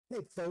Hey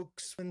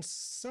folks, when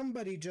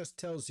somebody just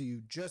tells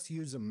you just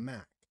use a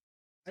Mac,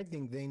 I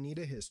think they need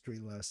a history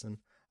lesson.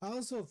 I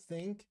also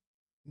think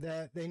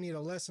that they need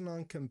a lesson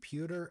on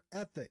computer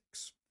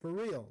ethics. For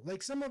real.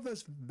 Like some of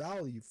us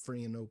value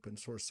free and open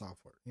source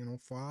software.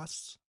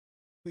 FOSS.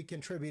 We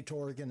contribute to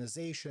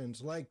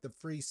organizations like the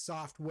Free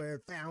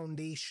Software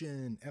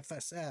Foundation,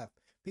 FSF,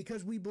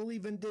 because we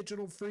believe in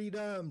digital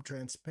freedom,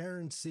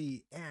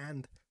 transparency,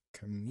 and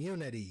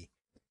community.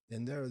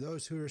 And there are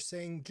those who are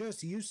saying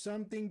just use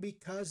something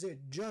because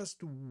it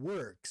just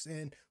works.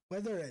 And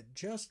whether it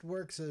just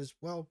works is,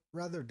 well,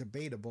 rather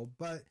debatable,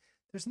 but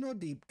there's no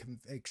deep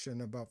conviction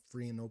about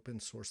free and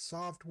open source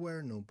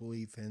software, no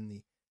belief in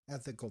the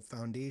ethical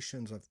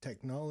foundations of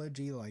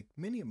technology like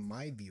many of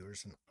my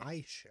viewers and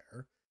I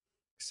share.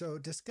 So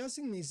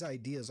discussing these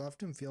ideas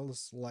often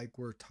feels like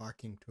we're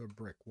talking to a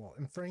brick wall.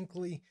 And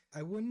frankly,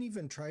 I wouldn't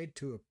even try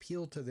to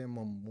appeal to them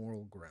on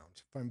moral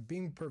grounds, if I'm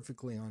being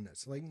perfectly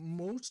honest. Like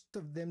most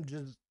of them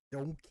just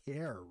don't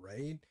care,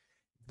 right?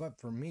 But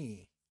for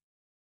me,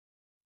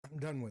 I'm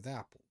done with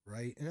Apple,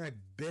 right? And I've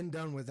been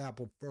done with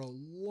Apple for a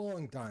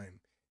long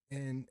time.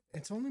 And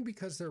it's only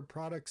because their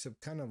products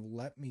have kind of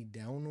let me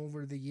down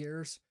over the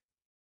years.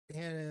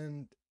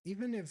 And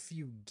even if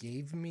you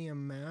gave me a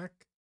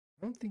Mac,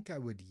 I don't think I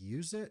would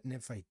use it, and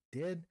if I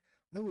did,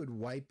 I would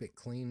wipe it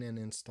clean and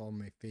install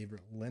my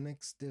favorite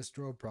Linux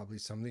distro, probably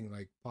something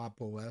like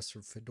Pop! OS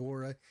or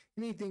Fedora,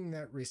 anything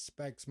that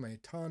respects my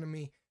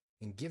autonomy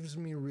and gives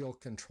me real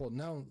control.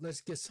 Now,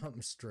 let's get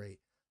something straight.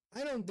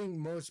 I don't think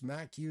most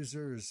Mac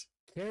users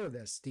care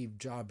that Steve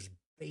Jobs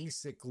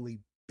basically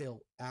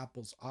built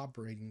Apple's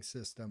operating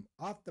system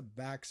off the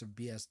backs of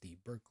BSD,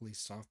 Berkeley's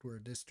software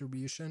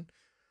distribution.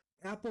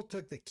 Apple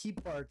took the key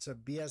parts of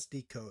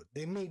BSD code.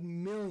 They made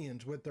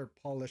millions with their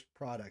polished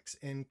products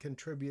and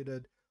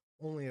contributed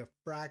only a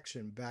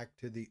fraction back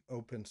to the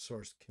open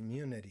source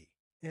community.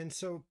 And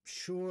so,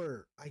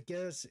 sure, I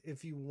guess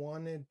if you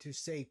wanted to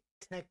say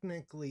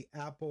technically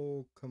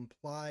Apple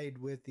complied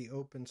with the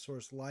open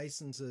source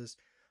licenses,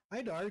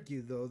 I'd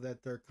argue, though,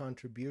 that their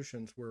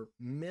contributions were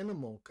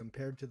minimal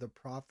compared to the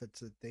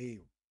profits that they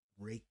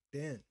raked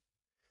in.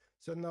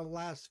 So in the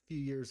last few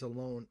years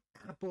alone,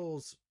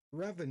 Apple's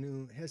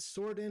revenue has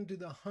soared into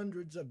the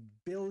hundreds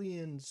of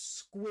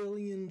billions,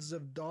 squillions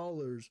of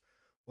dollars,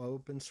 while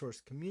open source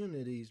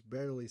communities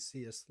barely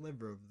see a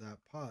sliver of that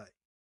pie.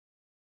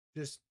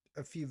 Just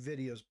a few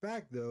videos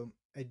back, though,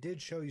 I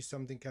did show you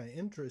something kind of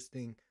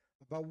interesting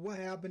about what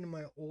happened to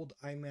my old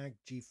iMac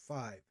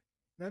G5.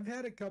 And I've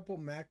had a couple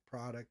Mac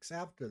products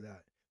after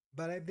that,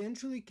 but I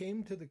eventually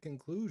came to the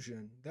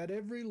conclusion that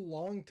every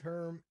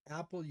long-term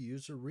Apple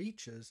user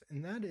reaches,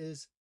 and that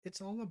is,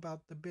 it's all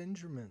about the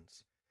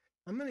Benjamins.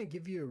 I'm going to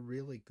give you a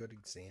really good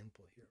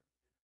example here.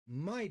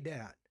 My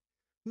dad,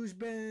 who's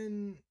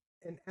been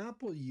an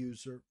Apple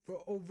user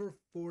for over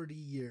 40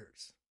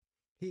 years,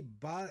 he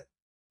bought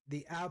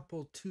the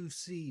Apple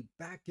IIc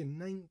back in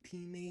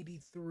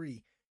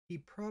 1983. He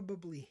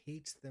probably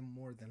hates them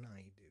more than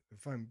I do,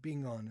 if I'm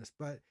being honest,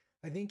 but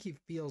I think he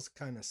feels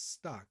kind of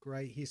stuck,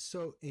 right? He's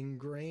so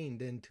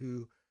ingrained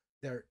into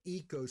their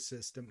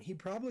ecosystem. He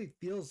probably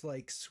feels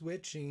like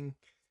switching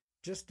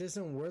just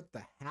isn't worth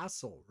the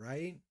hassle,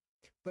 right?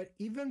 But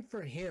even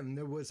for him,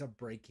 there was a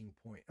breaking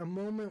point, a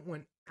moment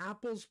when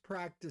Apple's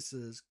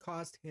practices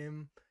cost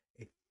him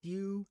a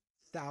few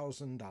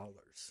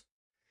 $1,000s.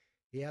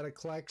 He had a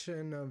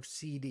collection of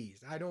CDs.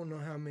 I don't know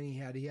how many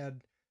he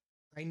had.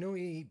 I know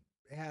he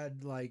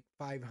had like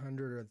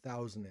 500 or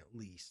 1,000 at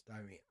least.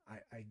 I mean,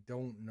 I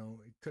don't know.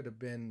 It could have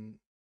been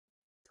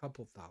a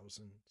couple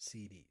thousand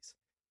CDs.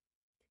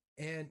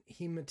 And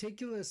he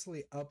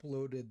meticulously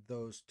uploaded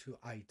those to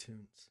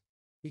iTunes.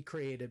 He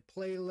created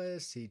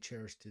playlists, he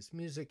cherished his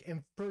music,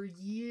 and for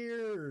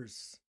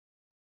years,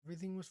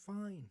 everything was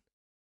fine.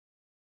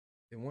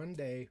 Then one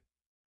day,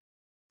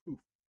 poof,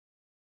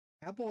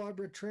 Apple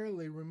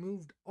arbitrarily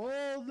removed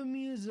all the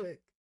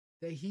music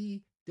that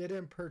he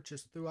didn't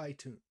purchase through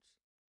iTunes.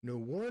 No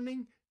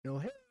warning, no,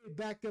 hey,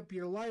 back up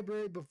your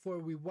library before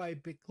we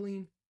wipe it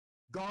clean.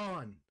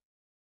 Gone.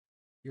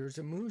 Here's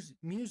a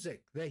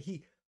music that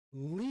he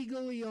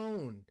legally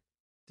owned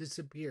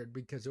disappeared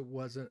because it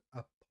wasn't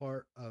a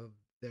part of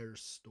their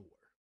store.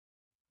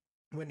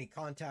 When he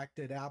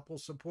contacted Apple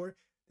support,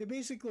 they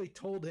basically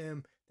told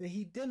him that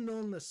he didn't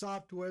own the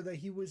software that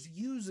he was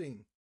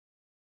using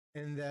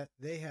and that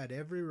they had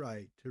every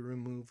right to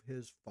remove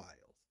his files.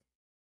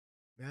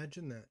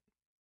 Imagine that.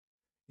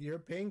 You're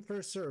paying for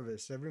a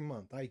service every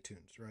month,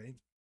 iTunes, right?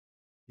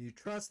 You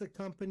trust the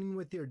company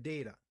with your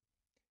data,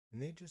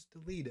 and they just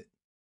delete it.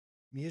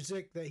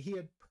 Music that he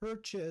had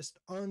purchased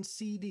on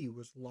CD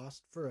was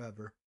lost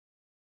forever.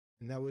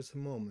 And that was the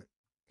moment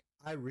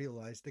I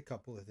realized a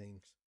couple of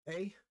things.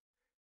 A,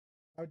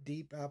 how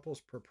deep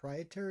Apple's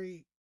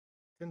proprietary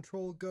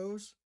control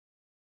goes.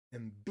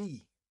 And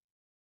B,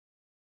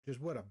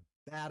 just what a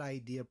bad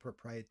idea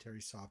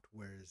proprietary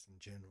software is in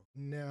general.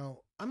 Now,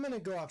 I'm going to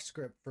go off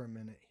script for a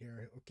minute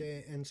here,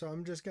 okay? And so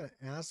I'm just going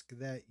to ask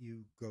that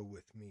you go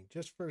with me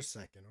just for a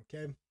second,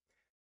 okay?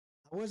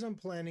 I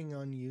wasn't planning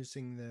on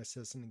using this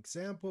as an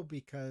example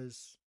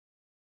because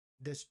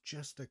this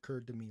just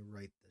occurred to me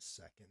right this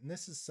second. And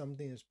this is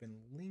something that's been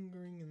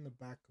lingering in the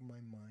back of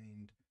my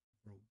mind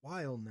for a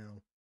while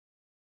now.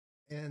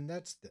 And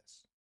that's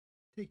this.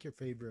 Take your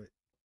favorite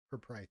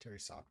proprietary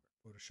software,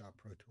 Photoshop,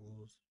 Pro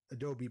Tools,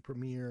 Adobe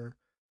Premiere.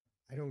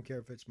 I don't care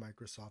if it's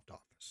Microsoft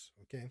Office,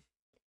 okay?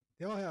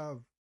 They all have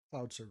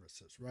cloud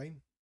services, right?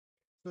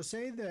 So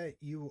say that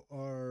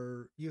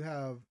you're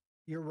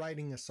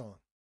writing a song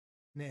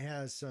and it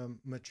has some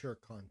mature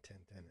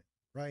content in it,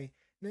 right?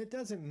 And it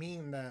doesn't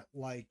mean that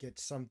like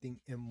it's something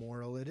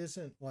immoral. It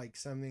isn't like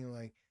something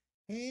like,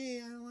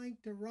 hey, I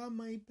like to rub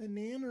my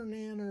banana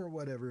nana or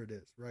whatever it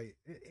is, right?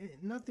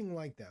 Nothing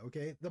like that,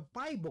 okay? The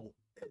Bible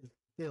is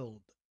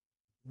filled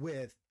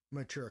with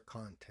mature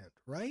content,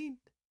 right?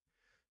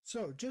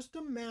 So just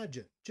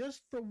imagine,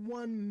 just for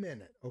 1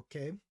 minute,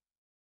 okay,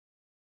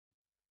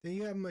 that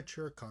you have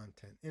mature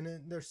content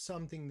and there's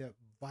something that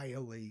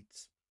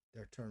violates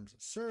their terms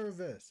of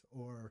service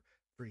or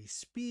free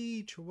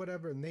speech or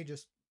whatever, and they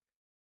just,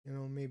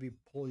 maybe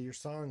pull your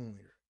song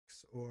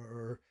lyrics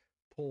or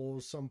pull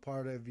some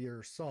part of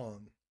your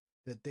song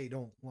that they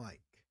don't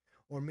like.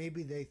 Or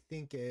maybe they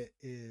think it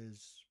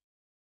is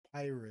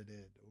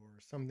pirated or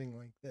something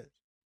like this.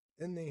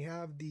 And they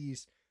have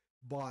these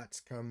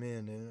bots come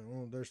in and,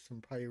 oh, there's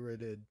some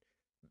pirated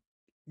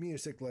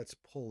music, let's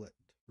pull it,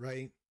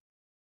 right?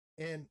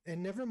 And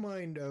never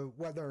mind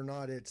whether or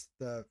not it's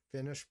the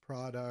finished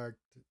product,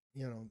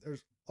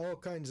 there's all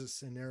kinds of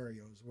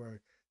scenarios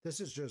where this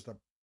is just a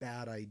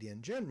bad idea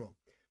in general.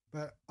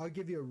 But I'll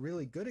give you a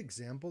really good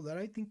example that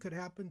I think could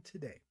happen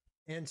today.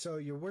 And so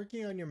you're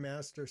working on your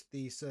master's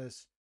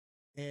thesis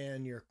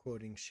and you're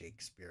quoting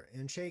Shakespeare.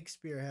 And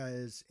Shakespeare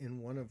has, in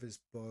one of his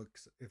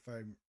books, if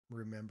I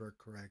remember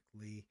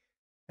correctly,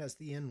 has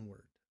the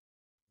N-word.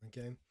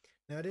 Okay?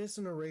 Now, it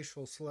isn't a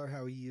racial slur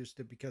how he used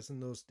it, because in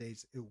those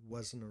days it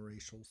wasn't a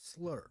racial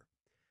slur.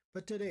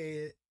 But today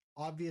it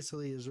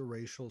obviously is a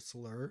racial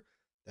slur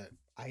that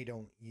I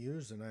don't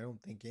use, and I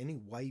don't think any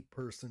white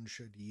person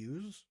should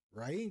use,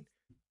 right?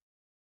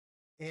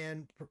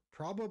 And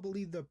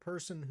probably the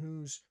person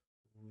who's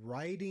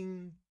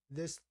writing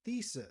this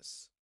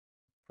thesis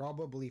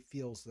probably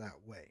feels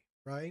that way,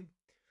 right?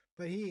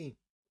 But he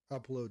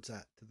uploads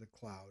that to the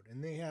cloud,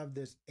 and they have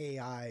this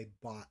AI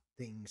bot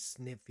thing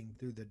sniffing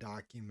through the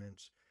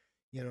documents,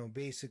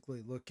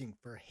 basically looking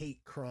for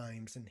hate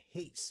crimes and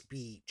hate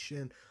speech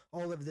and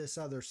all of this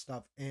other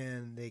stuff,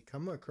 and they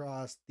come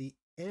across the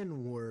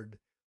N-word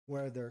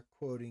where they're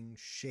quoting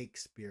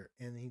Shakespeare,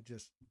 and he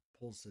just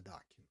pulls the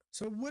document.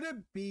 So would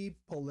it be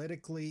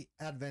politically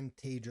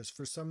advantageous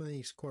for some of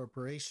these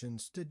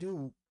corporations to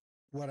do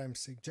what I'm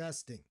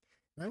suggesting?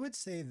 And I would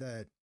say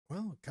that,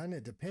 well, it kind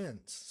of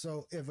depends.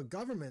 So if a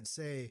government,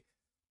 say,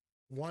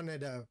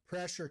 wanted a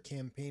pressure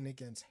campaign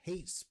against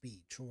hate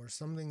speech or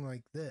something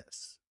like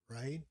this,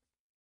 right?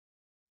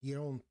 You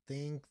don't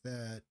think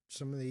that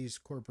some of these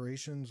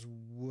corporations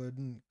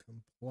wouldn't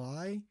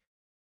comply?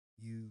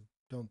 You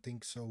don't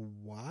think so?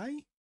 Why?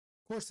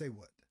 Of course they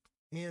would.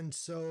 And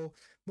so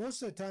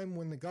most of the time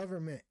when the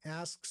government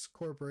asks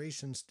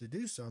corporations to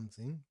do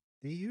something,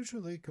 they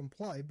usually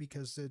comply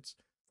because it's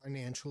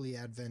financially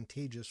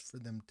advantageous for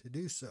them to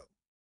do so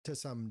to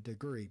some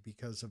degree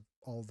because of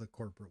all the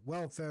corporate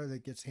welfare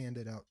that gets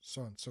handed out,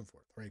 so on and so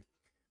forth, right?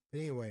 But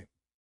anyway,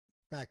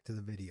 back to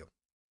the video.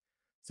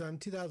 So in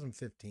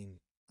 2015,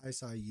 I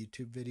saw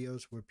YouTube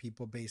videos where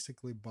people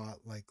basically bought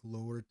like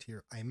lower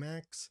tier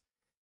iMacs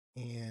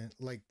and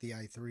like the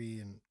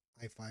i3 and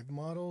i5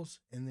 models,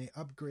 and they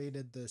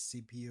upgraded the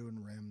CPU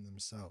and RAM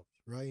themselves,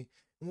 right?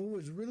 And what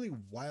was really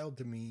wild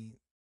to me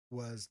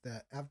was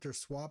that after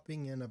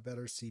swapping in a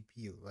better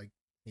CPU, like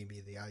maybe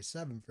the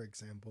i7, for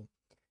example,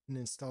 and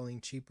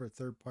installing cheaper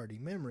third-party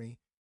memory,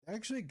 they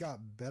actually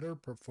got better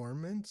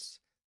performance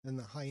than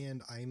the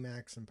high-end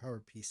iMacs and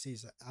Power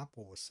PCs that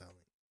Apple was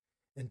selling.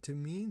 And to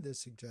me, this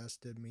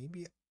suggested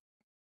maybe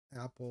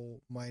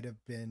Apple might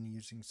have been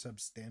using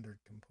substandard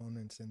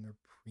components in their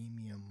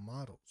premium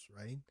models,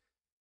 right?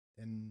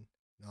 And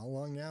not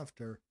long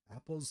after,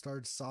 Apple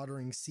started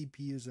soldering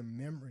CPUs and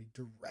memory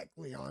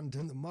directly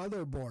onto the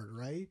motherboard,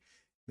 right?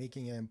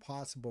 Making it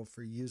impossible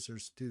for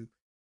users to,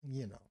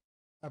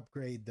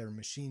 upgrade their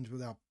machines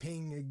without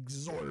paying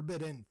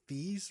exorbitant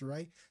fees,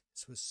 right?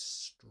 This was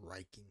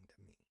striking to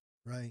me,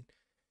 right?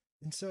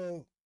 And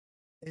so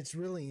it's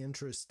really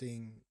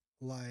interesting,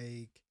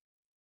 like,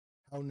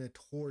 how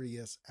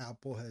notorious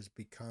Apple has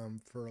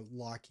become for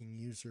locking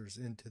users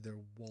into their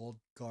walled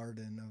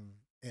garden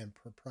and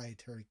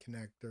proprietary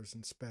connectors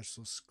and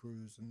special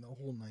screws and the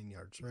whole 9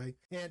 yards, right?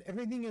 And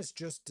everything is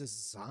just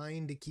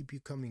designed to keep you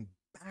coming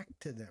back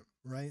to them,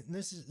 right? And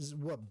this is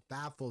what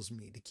baffles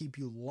me, to keep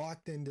you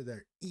locked into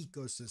their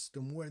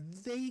ecosystem where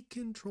they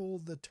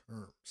control the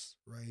terms,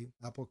 right?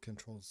 Apple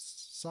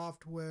controls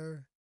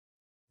software,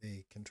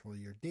 they control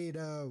your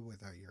data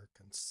without your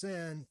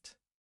consent,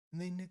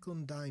 and they nickel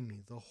and dime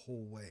you the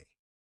whole way.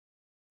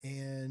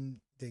 And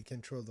they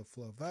control the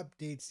flow of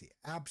updates, the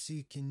apps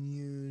you can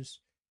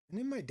use, And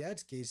in my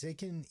dad's case, they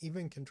can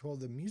even control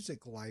the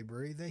music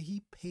library that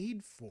he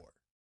paid for.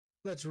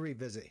 Let's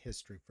revisit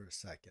history for a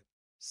second.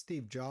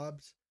 Steve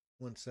Jobs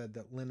once said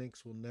that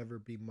Linux will never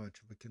be much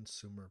of a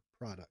consumer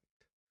product.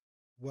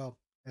 Well,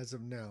 as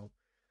of now,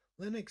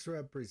 Linux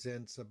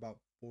represents about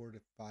 4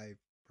 to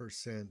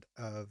 5%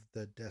 of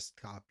the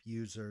desktop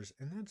users,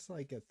 and that's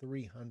like a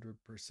 300%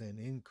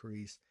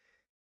 increase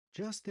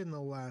just in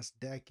the last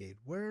decade,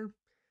 where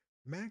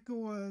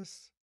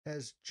macOS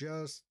has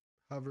just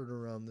hovered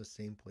around the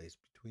same place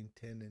between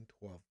 10 and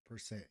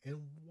 12%.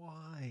 And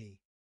why?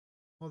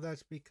 Well,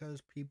 that's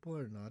because people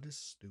are not as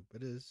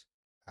stupid as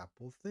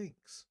Apple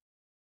thinks.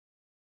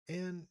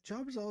 And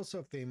Jobs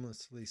also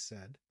famously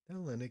said that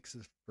Linux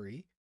is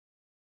free,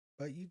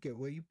 but you get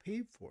what you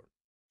pay for.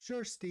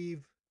 Sure,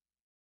 Steve,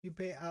 you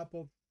pay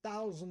Apple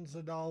thousands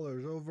of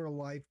dollars over a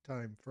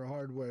lifetime for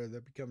hardware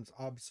that becomes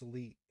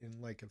obsolete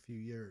in like a few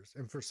years,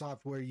 and for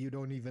software you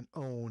don't even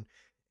own,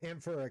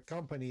 and for a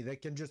company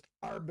that can just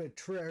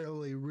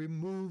arbitrarily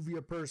remove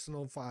your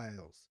personal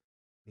files.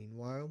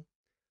 Meanwhile,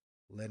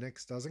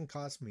 Linux doesn't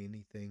cost me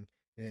anything,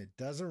 and it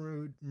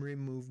doesn't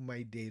remove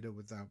my data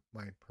without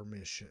my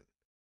permission.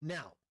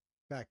 Now,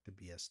 back to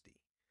BSD.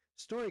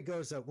 Story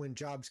goes that when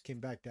Jobs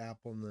came back to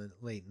Apple in the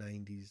late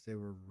 90s, they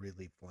were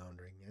really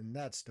floundering, and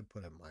that's to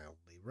put it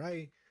mildly,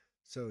 right?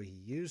 So he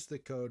used the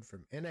code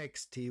from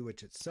NXT,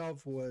 which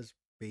itself was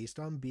based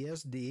on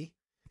BSD,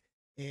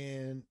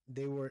 and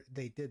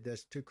they did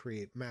this to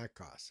create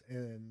macOS,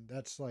 and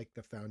that's like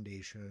the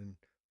foundation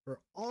for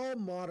all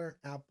modern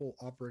Apple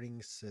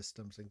operating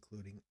systems,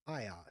 including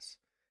iOS.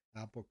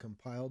 Apple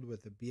compiled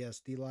with a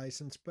BSD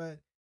license, but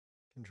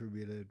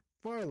contributed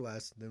far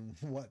less than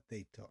what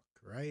they took,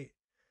 right?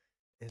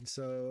 And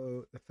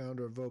so the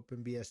founder of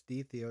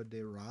OpenBSD, Theo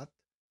de Rott,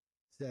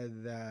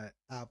 said that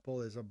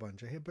Apple is a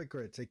bunch of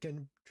hypocrites. They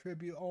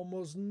contribute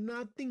almost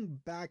nothing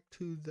back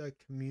to the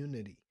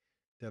community.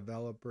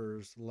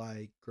 Developers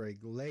like Greg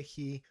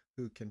Leahy,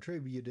 who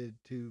contributed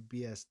to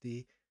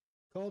BSD,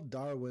 called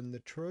Darwin the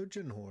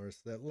Trojan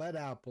horse that let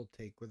Apple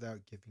take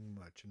without giving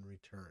much in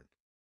return.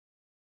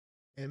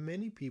 And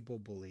many people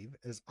believe,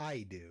 as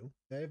I do,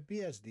 that if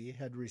BSD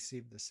had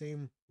received the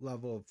same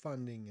level of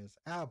funding as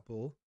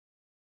Apple,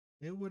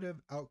 it would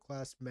have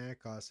outclassed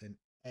macOS in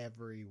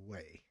every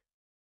way.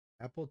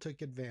 Apple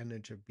took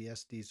advantage of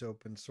BSD's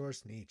open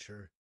source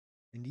nature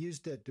and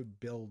used it to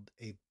build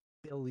a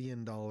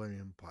billion-dollar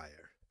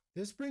empire.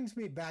 This brings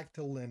me back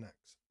to Linux.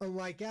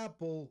 Unlike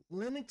Apple,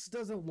 Linux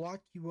doesn't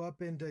lock you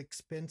up into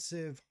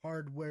expensive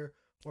hardware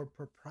or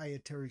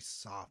proprietary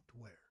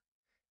software.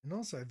 And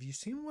also, have you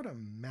seen what a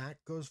Mac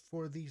goes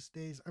for these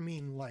days? I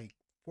mean, like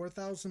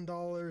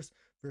 $4,000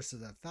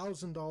 versus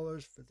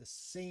 $1,000 for the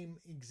same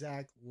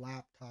exact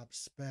laptop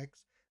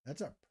specs.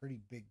 That's a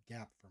pretty big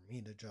gap for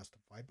me to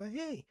justify. But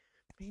hey,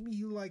 maybe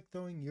you like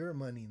throwing your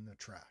money in the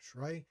trash,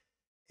 right?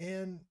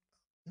 And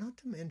not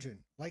to mention,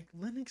 like,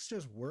 Linux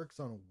just works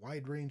on a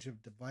wide range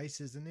of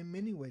devices, and in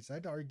many ways,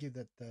 I'd argue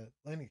that the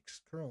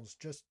Linux kernel is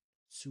just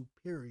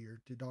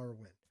superior to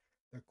Darwin,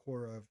 the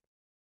core of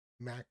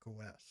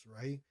macOS,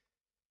 right?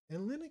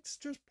 And Linux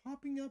just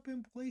popping up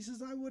in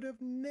places I would have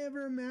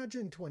never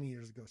imagined 20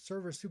 years ago.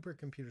 Server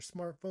supercomputers,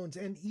 smartphones,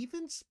 and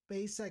even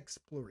space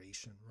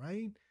exploration,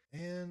 right?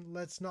 And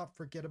let's not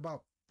forget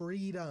about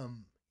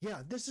freedom.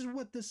 Yeah, this is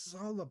what this is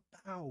all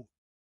about.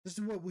 This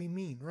is what we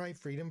mean, right?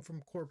 Freedom from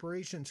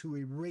corporations who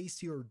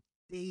erase your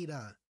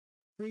data.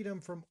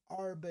 Freedom from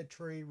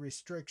arbitrary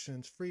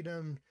restrictions.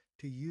 Freedom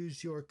to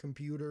use your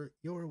computer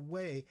your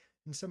way.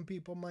 And some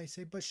people might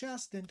say, but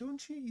Shaston,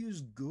 don't you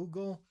use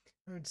Google?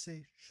 I would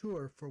say,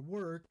 sure, for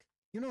work.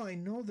 You know, I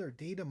know they're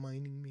data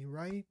mining me,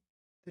 right?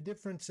 The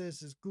difference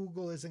is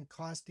Google isn't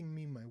costing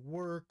me my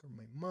work or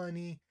my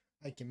money.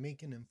 I can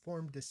make an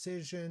informed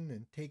decision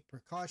and take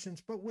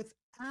precautions. But with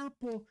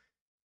Apple,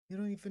 you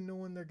don't even know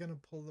when they're going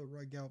to pull the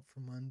rug out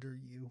from under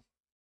you.